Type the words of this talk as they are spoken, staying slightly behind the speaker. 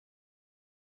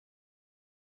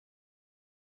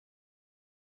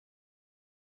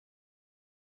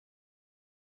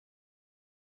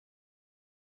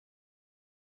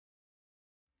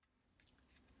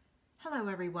Hello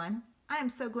everyone. I am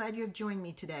so glad you have joined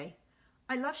me today.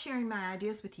 I love sharing my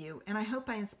ideas with you and I hope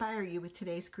I inspire you with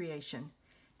today's creation.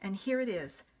 And here it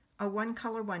is, a one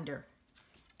color wonder.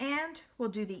 And we'll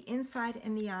do the inside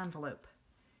and the envelope.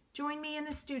 Join me in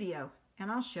the studio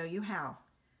and I'll show you how.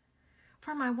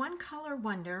 For my one color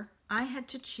wonder, I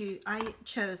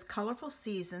chose Colorful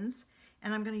Seasons,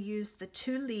 and I'm going to use the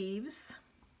 2 leaves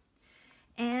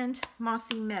and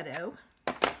Mossy Meadow.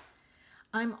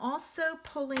 I'm also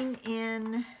pulling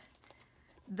in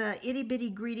the Itty Bitty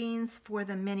Greetings for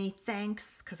the many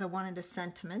thanks because I wanted a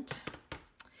sentiment.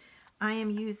 I am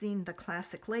using the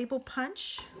classic label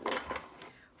punch.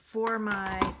 For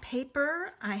my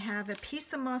paper, I have a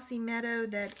piece of Mossy Meadow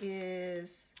that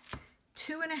is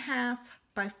 2.5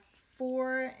 by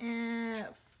 4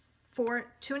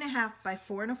 2.5 by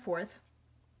 4 1/4.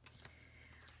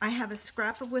 I have a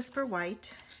scrap of Whisper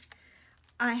White.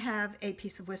 I have a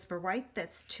piece of Whisper White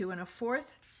that's 2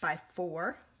 1/4 by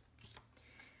 4.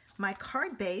 My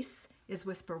card base is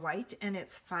Whisper White and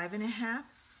it's 5.5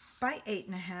 by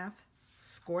 8.5,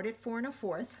 scored at 4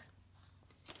 1/4.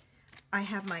 I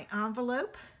have my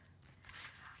envelope.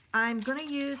 I'm going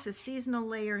to use the Seasonal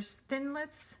Layers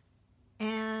Thinlits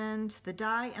and the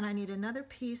die, and I need another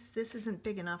piece. This isn't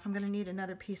big enough. I'm going to need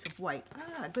another piece of white.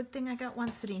 Good thing I got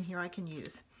one sitting here I can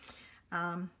use.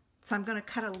 So I'm going to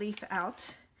cut a leaf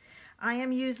out. I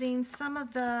am using some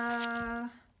of the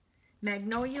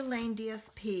Magnolia Lane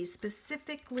DSP,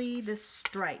 specifically the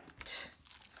striped.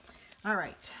 All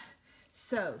right,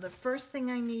 so the first thing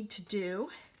I need to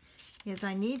do is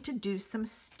I need to do some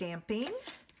stamping.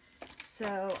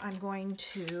 So I'm going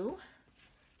to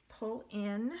pull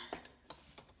in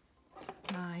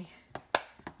my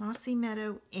Mossy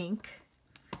Meadow ink,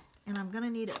 and I'm going to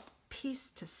need a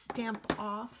piece to stamp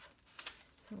off.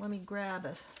 So let me grab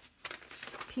a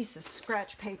piece of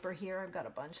scratch paper here. I've got a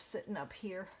bunch sitting up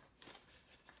here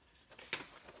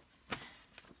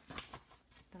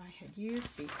that I had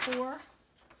used before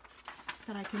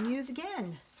that I can use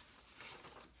again.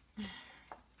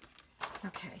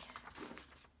 Okay,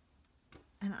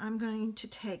 and I'm going to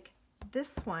take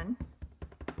this one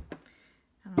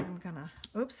and I'm gonna,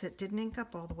 oops, it didn't ink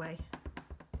up all the way.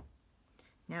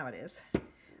 Now it is.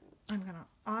 I'm gonna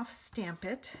off stamp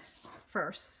it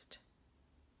first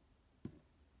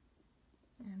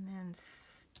and then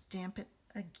stamp it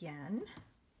again.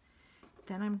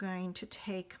 Then I'm going to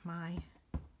take my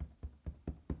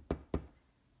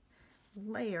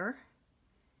layer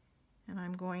and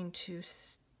I'm going to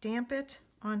stamp it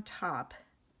on top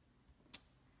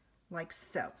like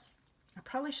so. I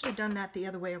probably should have done that the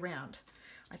other way around.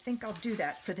 I think I'll do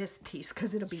that for this piece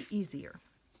because it'll be easier.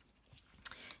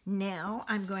 Now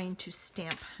I'm going to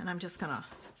stamp, and I'm just gonna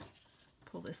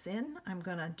pull this in. I'm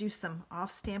gonna do some off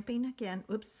stamping again.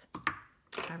 Oops,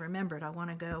 I remembered I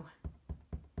want to go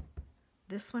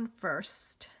this one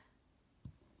first.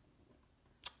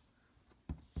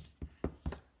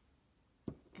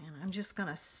 And I'm just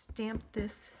gonna stamp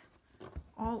this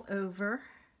all over.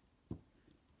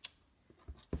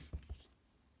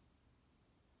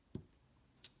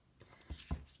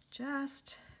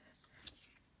 Just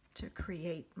to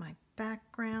create my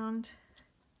background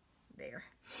there.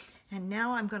 And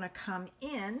now I'm going to come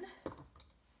in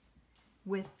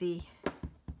with the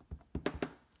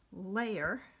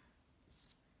layer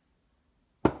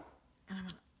and I'm going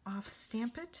to off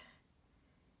stamp it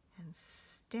and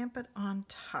stamp it on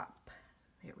top.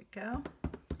 There we go.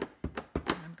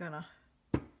 And I'm going to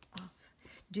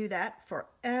do that for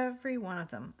every one of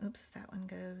them. Oops, that one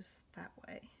goes that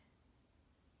way.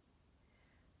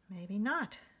 Maybe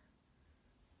not.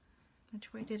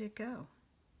 Which way did it go?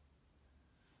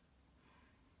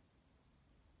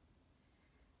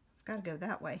 It's got to go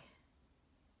that way.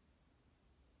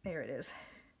 There it is.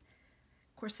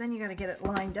 Of course, then you got to get it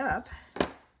lined up.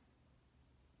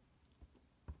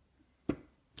 I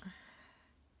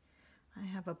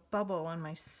have a bubble on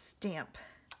my stamp,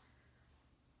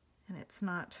 and it's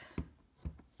not,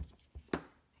 I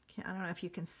don't know if you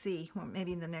can see. Well,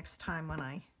 maybe the next time when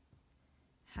I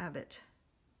have it.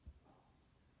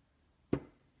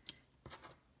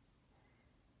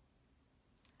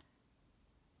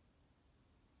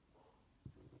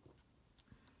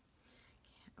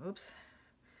 Oops.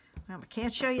 Well, I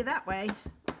can't show you that way.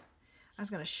 I was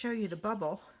going to show you the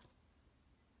bubble,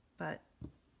 but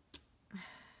I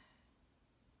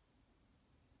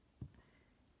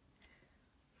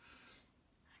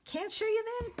can't show you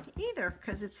then either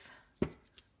because it's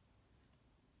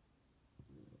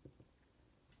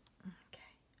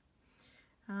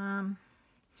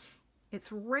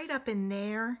it's right up in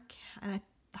there, and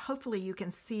hopefully you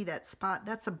can see that spot.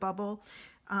 That's a bubble.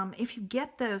 If you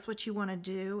get those, what you want to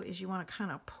do is you want to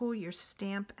kind of pull your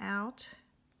stamp out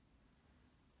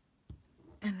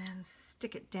and then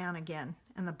stick it down again,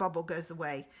 and the bubble goes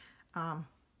away.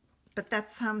 But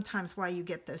that's sometimes why you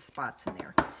get those spots in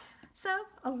there. So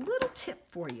a little tip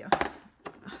for you.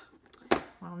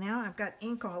 Well, now I've got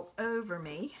ink all over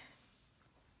me.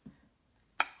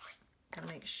 Gotta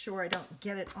make sure I don't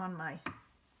get it on my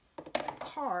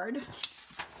card. All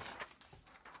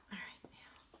right,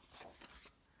 now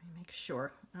let me make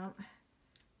sure. Oh.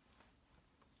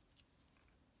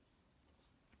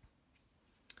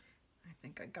 I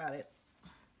think I got it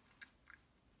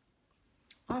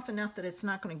off enough that it's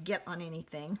not going to get on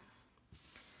anything.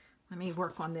 Let me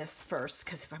work on this first,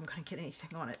 because if I'm going to get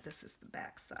anything on it, this is the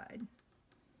back side.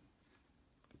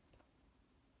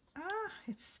 Ah,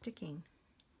 it's sticking.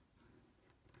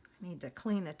 I need to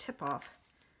clean the tip off.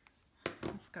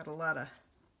 It's got a lot of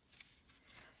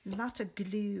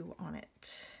glue on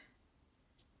it.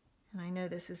 And I know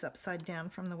this is upside down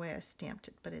from the way I stamped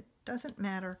it, but it doesn't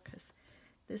matter because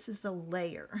this is the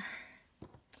layer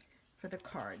for the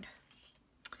card.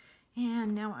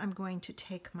 And now I'm going to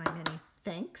take my mini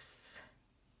thanks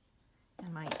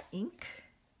and my ink.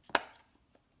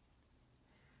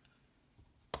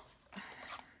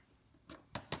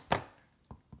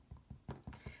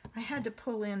 I had to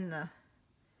pull in the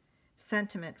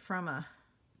sentiment from a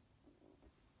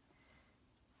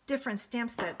different stamp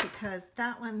set because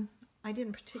that one I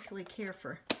didn't particularly care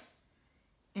for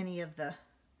any of the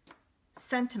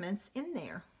sentiments in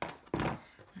there. All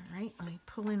right, let me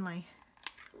pull in my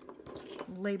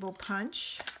label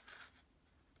punch,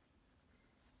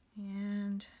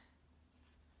 and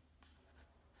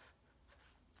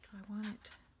do I want it?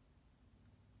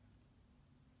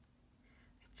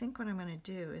 I think what I'm going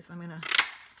to do is I'm going to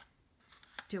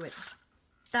do it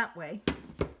that way,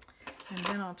 and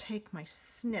then I'll take my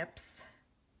snips.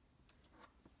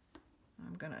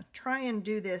 I'm going to try and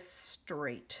do this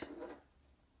straight.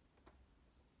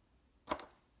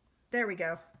 There we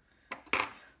go.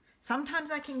 Sometimes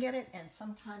I can get it and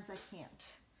sometimes I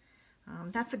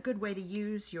can't. That's a good way to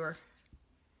use your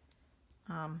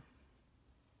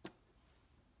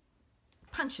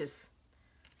punches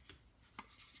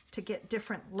to get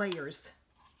different layers.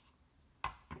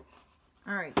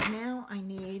 All right, now I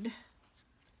need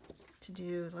to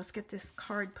do, let's get this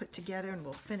card put together and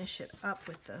we'll finish it up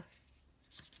with the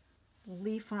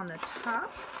leaf on the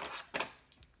top.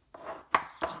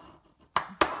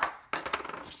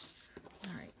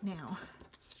 Now,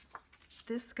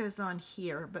 this goes on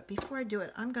here, but before I do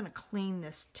it, I'm going to clean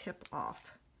this tip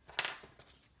off.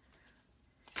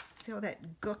 See all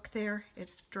that gook there?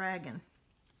 It's dragging.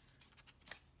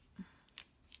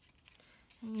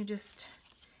 And it's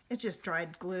just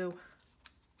dried glue.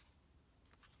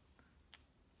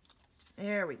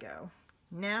 There we go.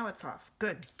 Now it's off.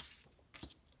 Good.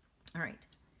 All right.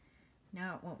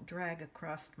 Now it won't drag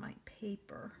across my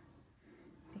paper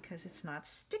because it's not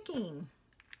sticking.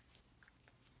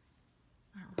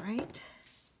 All right,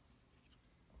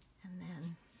 and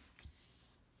then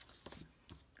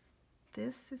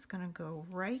this is going to go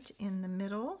right in the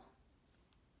middle,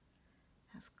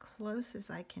 as close as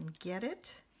I can get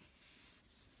it.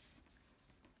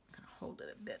 I'm going to hold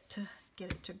it a bit to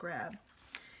get it to grab.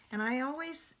 And I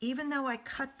always, even though I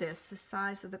cut this the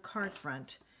size of the card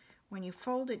front, when you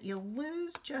fold it, you'll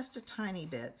lose just a tiny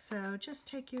bit. So just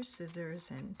take your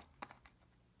scissors and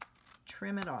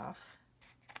trim it off.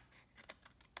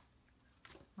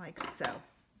 Like so.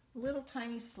 Little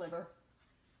tiny sliver.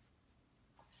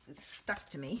 It's stuck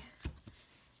to me.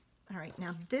 All right,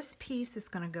 now this piece is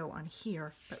going to go on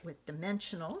here, but with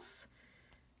dimensionals.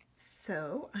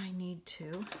 So I need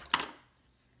to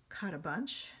cut a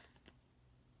bunch.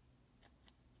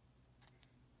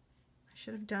 I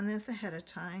should have done this ahead of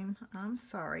time. I'm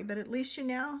sorry, but at least you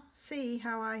now see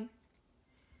how I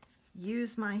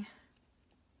use my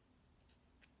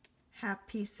half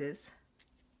pieces.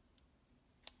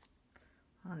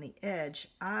 On the edge,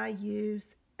 I use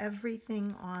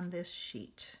everything on this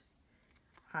sheet.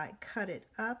 I cut it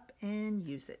up and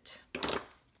use it.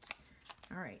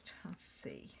 All right, let's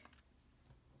see.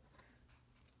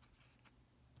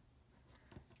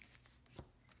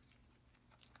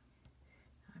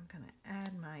 I'm going to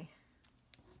add my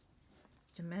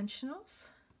dimensionals.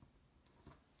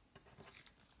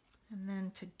 And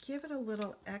then to give it a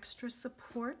little extra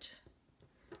support,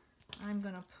 I'm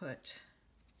going to put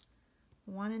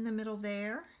one in the middle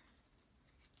there,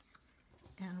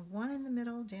 and one in the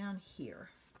middle down here.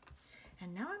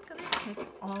 And now I'm going to take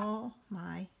all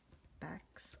my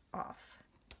backs off.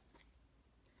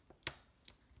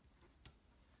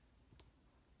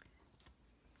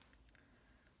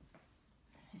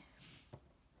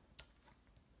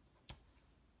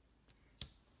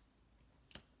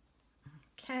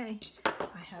 Okay,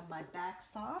 I have my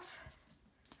backs off.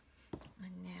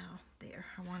 And now there,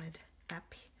 I wanted that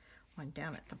one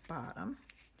down at the bottom.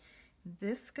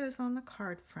 This goes on the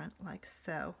card front like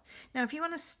so. Now if you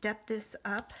want to step this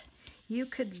up, you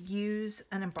could use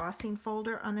an embossing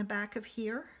folder on the back of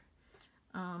here.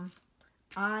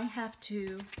 I have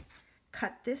to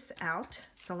cut this out,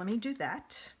 so let me do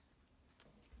that.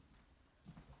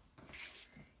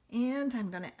 And I'm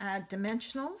going to add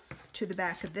dimensionals to the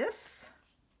back of this.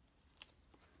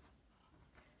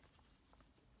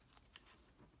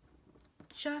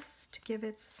 Just to give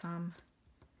it some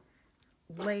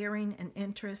layering and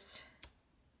interest.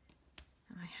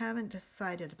 And I haven't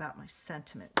decided about my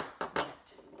sentiment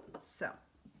yet. So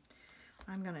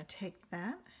I'm going to take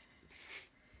that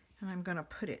and I'm going to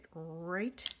put it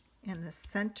right in the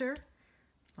center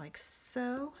like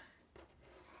so.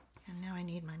 And now I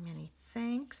need my mini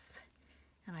thanks.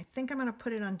 And I think I'm going to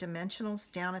put it on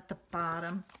dimensionals down at the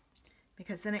bottom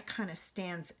because then it kind of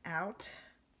stands out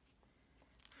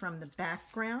from the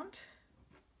background.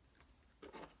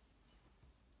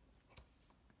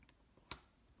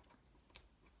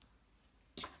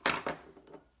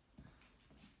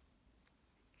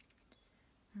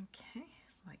 Okay,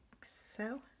 like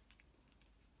so.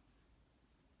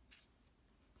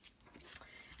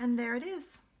 And there it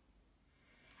is.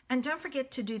 And don't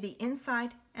forget to do the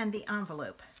inside and the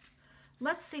envelope.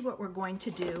 Let's see what we're going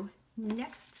to do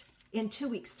next in 2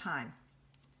 weeks' time.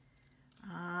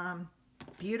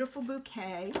 Beautiful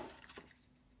bouquet.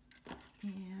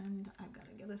 And I've got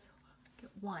to get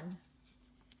one.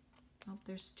 Oh,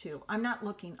 there's two. I'm not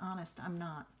looking, honest, I'm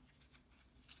not.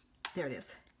 There it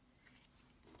is.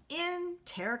 In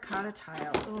terracotta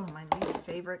tile. Oh, my least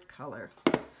favorite color.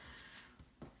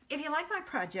 If you like my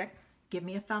project, give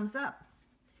me a thumbs up.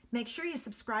 Make sure you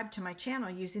subscribe to my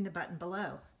channel using the button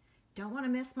below. Don't want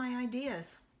to miss my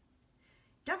ideas.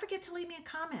 Don't forget to leave me a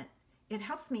comment. It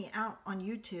helps me out on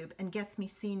YouTube and gets me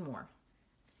seen more.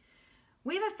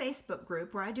 We have a Facebook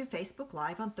group where I do Facebook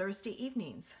Live on Thursday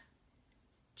evenings.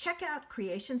 Check out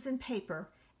Creations in Paper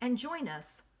and join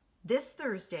us this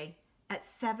Thursday at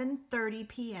 7:30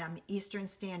 p.m. Eastern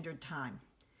Standard Time.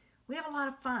 We have a lot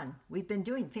of fun. We've been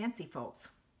doing fancy folds.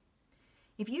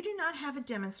 If you do not have a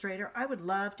demonstrator, I would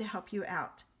love to help you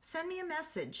out. Send me a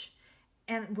message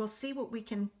and we'll see what we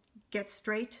can get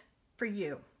straight for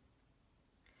you.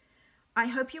 I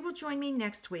hope you will join me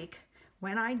next week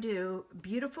when I do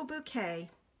Beautiful Bouquet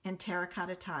in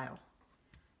Terracotta Tile.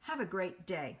 Have a great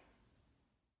day.